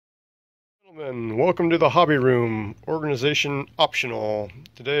Gentlemen, welcome to the hobby room, organization optional.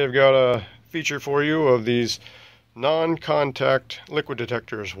 Today I've got a feature for you of these non-contact liquid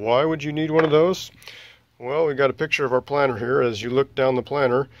detectors. Why would you need one of those? Well, we've got a picture of our planter here. As you look down the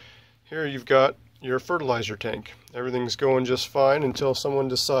planter, here you've got your fertilizer tank. Everything's going just fine until someone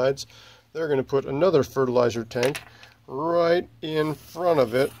decides they're going to put another fertilizer tank right in front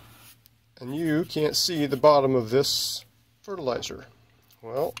of it, and you can't see the bottom of this fertilizer.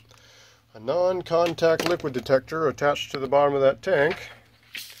 Well, a non-contact liquid detector attached to the bottom of that tank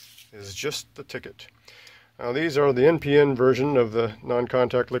is just the ticket. Now these are the NPN version of the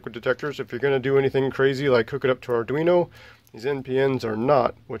non-contact liquid detectors. If you're going to do anything crazy like hook it up to Arduino, these NPNs are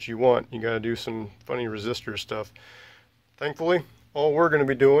not what you want. You got to do some funny resistor stuff. Thankfully, all we're going to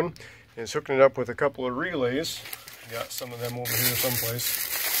be doing is hooking it up with a couple of relays. Got some of them over here someplace.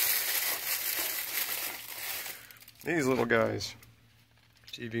 These little guys.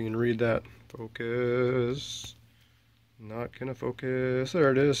 See if you can read that. Focus. Not gonna focus. There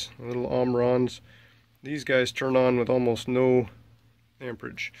it is. Little Omrons. These guys turn on with almost no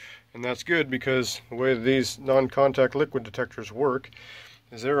amperage. And that's good because the way these non-contact liquid detectors work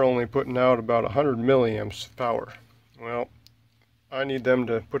is they're only putting out about 100 milliamps of power. Well, I need them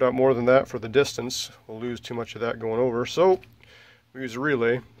to put out more than that for the distance. We'll lose too much of that going over. So we use a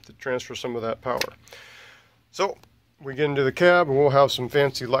relay to transfer some of that power. So we get into the cab and we'll have some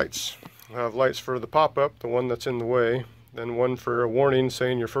fancy lights. We'll have lights for the pop-up, the one that's in the way, then one for a warning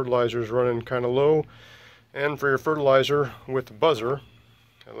saying your fertilizer is running kind of low, and for your fertilizer with the buzzer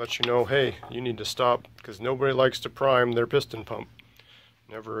that lets you know, hey, you need to stop, because nobody likes to prime their piston pump.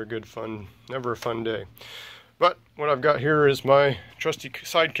 Never a fun day. But what I've got here is my trusty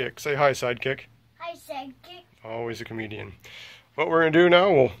sidekick. Say hi, sidekick. Hi, sidekick. Always a comedian. What we're going to do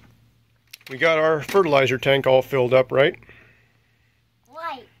now, we got our fertilizer tank all filled up, right?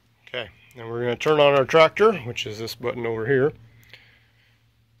 Right. Okay, and we're going to turn on our tractor, which is this button over here.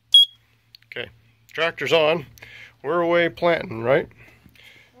 Okay, tractor's on. We're away planting, right?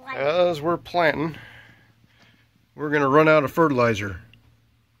 Right. As we're planting, we're going to run out of fertilizer.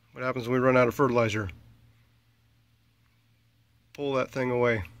 What happens when we run out of fertilizer? Pull that thing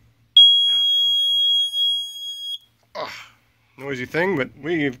away. Ah. Noisy thing, but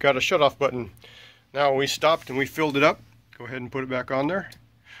we've got a shutoff button. Now we stopped and we filled it up. Go ahead and put it back on there.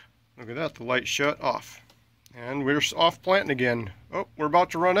 Look at that, the light shut off. And we're off planting again. Oh, we're about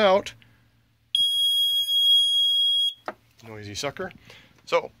to run out. Noisy sucker.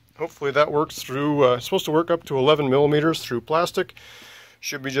 So, hopefully that works through, it's supposed to work up to 11 millimeters through plastic.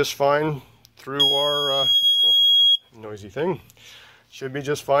 Should be just fine through our, noisy thing. Should be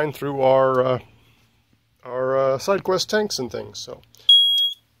just fine through our SideQuest tanks and things. So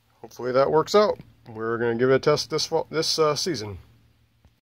hopefully that works out. We're going to give it a test this season.